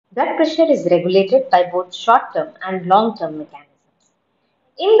Blood pressure is regulated by both short-term and long-term mechanisms.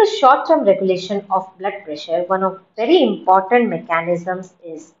 In the short-term regulation of blood pressure, one of very important mechanisms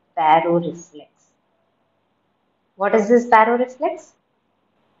is baroreflex. What is this baroreflex?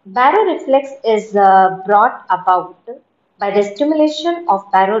 Baroreflex is brought about by the stimulation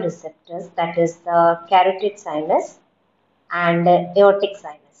of baroreceptors, that is the carotid sinus and aortic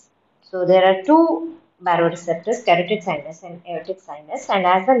sinus. So there are two baroreceptors, carotid sinus and aortic sinus, and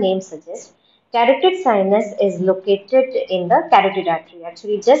as the name suggests, carotid sinus is located in the carotid artery,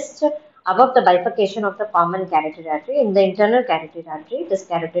 actually just above the bifurcation of the common carotid artery. In the internal carotid artery, this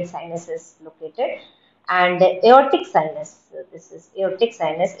carotid sinus is located, and aortic sinus, this is aortic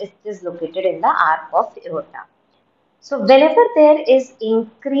sinus, it is located in the arc of aorta. So whenever there is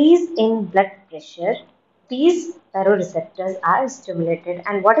increase in blood pressure, these baroreceptors are stimulated.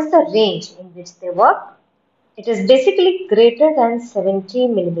 And what is the range in which they work? It is basically greater than 70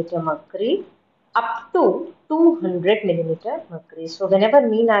 millimeter mercury up to 200 millimeter mercury. So whenever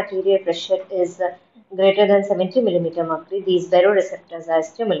mean arterial pressure is greater than 70 millimeter mercury, these baroreceptors are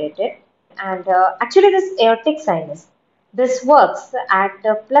stimulated. And actually this aortic sinus, this works at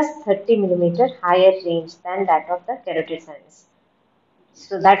plus 30 millimeter higher range than that of the carotid sinus.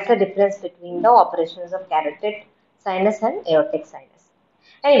 So that's the difference between the operations of carotid sinus and aortic sinus.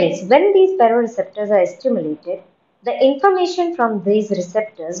 Anyways, when these baroreceptors are stimulated, the information from these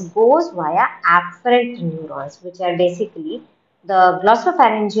receptors goes via afferent neurons, which are basically the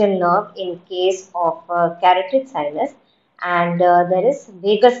glossopharyngeal nerve in case of carotid sinus, and there is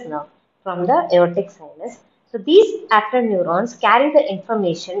vagus nerve from the aortic sinus. So these afferent neurons carry the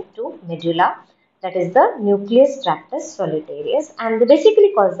information to medulla, that is the nucleus tractus solitarius, and they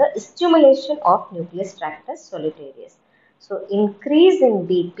basically cause the stimulation of nucleus tractus solitarius. So increase in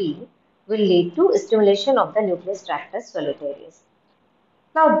BP will lead to stimulation of the nucleus tractus solitarius.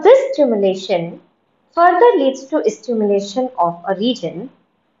 Now this stimulation further leads to stimulation of a region,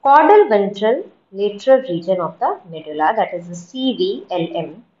 caudal ventral lateral region of the medulla, that is the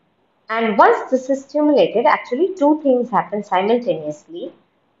CVLM. And once this is stimulated, actually two things happen simultaneously.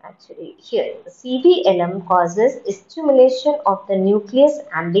 Actually here, the CVLM causes stimulation of the nucleus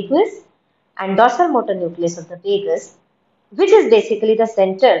ambiguus and dorsal motor nucleus of the vagus, which is basically the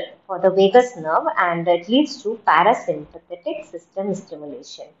center for the vagus nerve, and it leads to parasympathetic system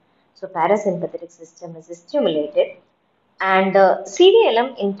stimulation. So parasympathetic system is stimulated, and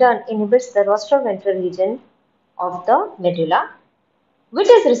CVLM in turn inhibits the rostroventral region of the medulla, which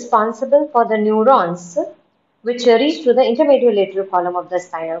is responsible for the neurons which reach to the intermediolateral column of the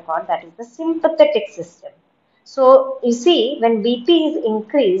spinal cord, that is the sympathetic system. So you see, when BP is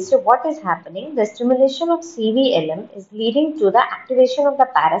increased, what is happening? The stimulation of CVLM is leading to the activation of the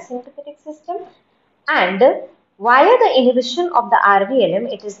parasympathetic system, and via the inhibition of the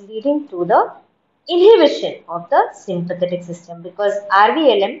RVLM, it is leading to the inhibition of the sympathetic system, because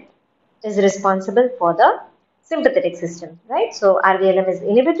RVLM is responsible for the sympathetic system, right? So RVLM is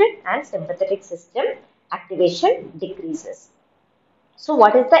inhibited and sympathetic system activation decreases. So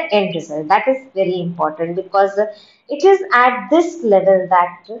what is the end result? That is very important, because it is at this level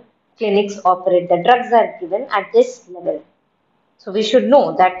that clinics operate. The drugs are given at this level. So we should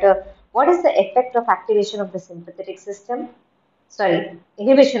know that what is the effect of activation of the sympathetic system,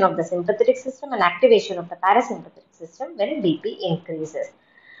 inhibition of the sympathetic system and activation of the parasympathetic system when BP increases.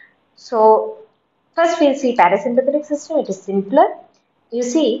 So first we'll see parasympathetic system. It is simpler. You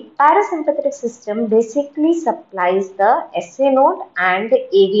see, parasympathetic system basically supplies the SA node and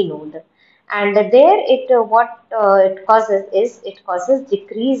AV node, and there it causes is it causes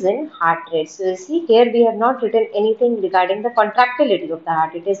decrease in heart rate. So you see here we have not written anything regarding the contractility of the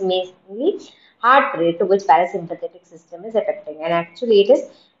heart. It is mainly heart rate to which parasympathetic system is affecting, and actually it is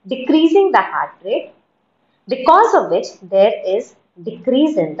decreasing the heart rate, because of which there is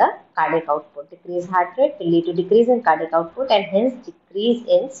decrease in the cardiac output. Decreased heart rate will lead to decrease in cardiac output and hence decrease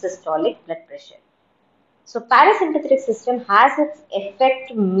in systolic blood pressure. So parasympathetic system has its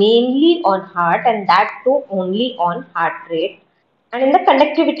effect mainly on heart, and that too only on heart rate, and in the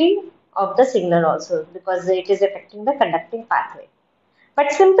conductivity of the signal also, because it is affecting the conducting pathway.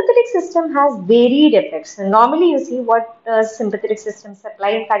 But sympathetic system has varied effects. So normally you see what sympathetic system supply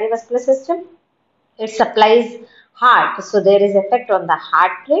in cardiovascular system. It supplies heart, so there is effect on the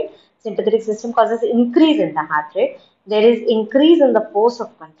heart rate. Sympathetic system causes increase in the heart rate. There is increase in the force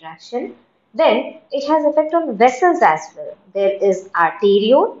of contraction. Then it has effect on vessels as well. There is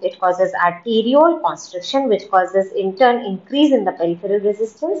arteriole. It causes arteriole constriction, which causes in turn increase in the peripheral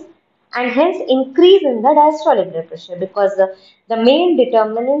resistance and hence increase in the diastolic blood pressure, because the main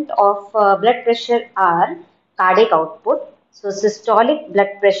determinant of blood pressure are cardiac output, So systolic blood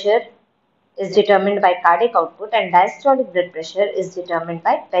pressure is determined by cardiac output and diastolic blood pressure is determined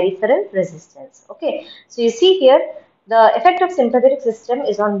by peripheral resistance. Okay, so you see here the effect of sympathetic system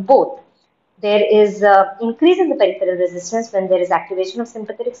is on both. There is increase in the peripheral resistance when there is activation of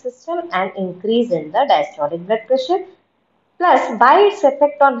sympathetic system and increase in the diastolic blood pressure. Plus, by its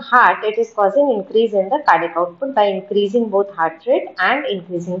effect on heart, it is causing increase in the cardiac output by increasing both heart rate and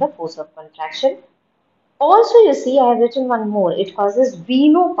increasing the force of contraction. Also, you see, I have written one more. It causes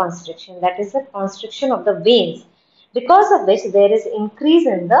venoconstriction, that is the constriction of the veins, because of which there is increase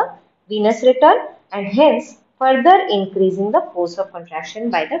in the venous return and hence further increasing the force of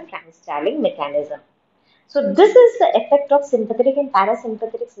contraction by the Frank-Starling mechanism. So, this is the effect of sympathetic and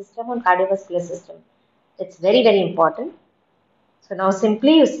parasympathetic system on cardiovascular system. It's very, very important. So now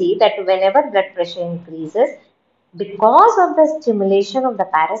simply you see that whenever blood pressure increases, because of the stimulation of the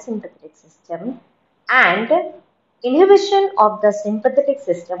parasympathetic system and inhibition of the sympathetic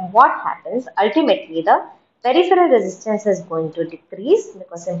system, what happens? Ultimately, the peripheral resistance is going to decrease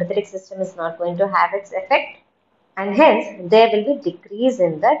because sympathetic system is not going to have its effect, and hence there will be decrease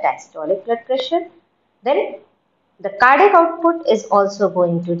in the diastolic blood pressure. Then the cardiac output is also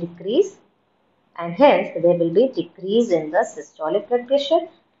going to decrease, and hence there will be decrease in the systolic blood pressure,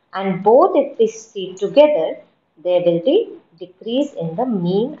 and both, if we see together, there will be decrease in the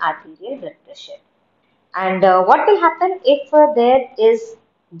mean arterial blood pressure. And what will happen if there is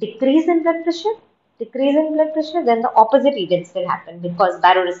decrease in blood pressure? Decrease in blood pressure, then the opposite events will happen because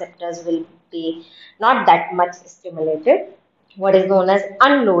baroreceptors will be not that much stimulated. What is known as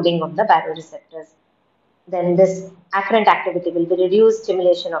unloading of the baroreceptors. Then this afferent activity will be reduced,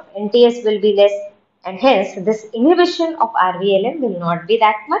 stimulation of NTS will be less, and hence this inhibition of RVLM will not be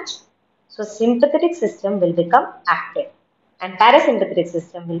that much. So sympathetic system will become active and parasympathetic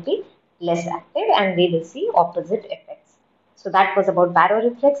system will be less active, and we will see opposite effects. So that was about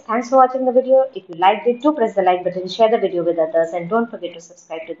baroreflex. Thanks for watching the video. If you liked it, do press the like button, share the video with others, and don't forget to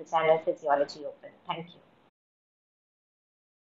subscribe to the channel Physiology Open. Thank you.